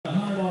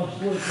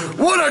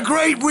What a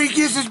great week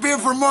this has been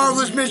for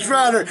Marvelous Miss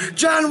Ryder.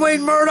 John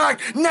Wayne Murdoch,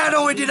 not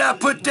only did I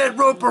put that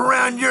rope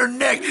around your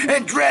neck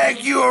and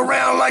drag you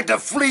around like the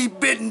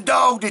flea-bitten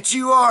dog that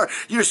you are,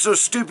 you're so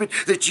stupid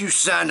that you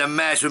signed a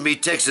match with me,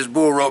 Texas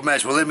bull rope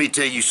match. Well, let me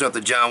tell you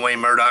something, John Wayne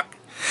Murdoch.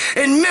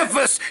 In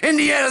Memphis,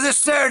 Indiana, this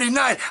Saturday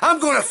night, I'm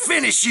going to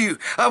finish you.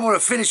 I'm going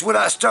to finish what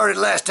I started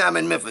last time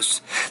in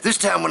Memphis. This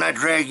time when I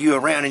drag you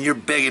around and you're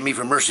begging me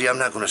for mercy, I'm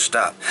not going to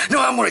stop.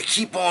 No, I'm going to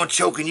keep on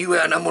choking you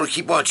out, and I'm going to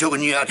keep on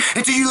choking you out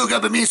until you look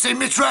up at me and say,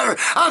 Mitch Ryder,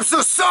 I'm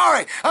so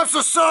sorry. I'm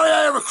so sorry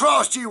I ever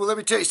crossed you. Well, let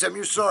me tell you something.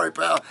 You're sorry,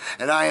 pal.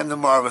 And I am the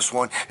marvelous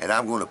one, and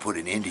I'm going to put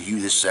an end to you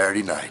this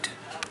Saturday night.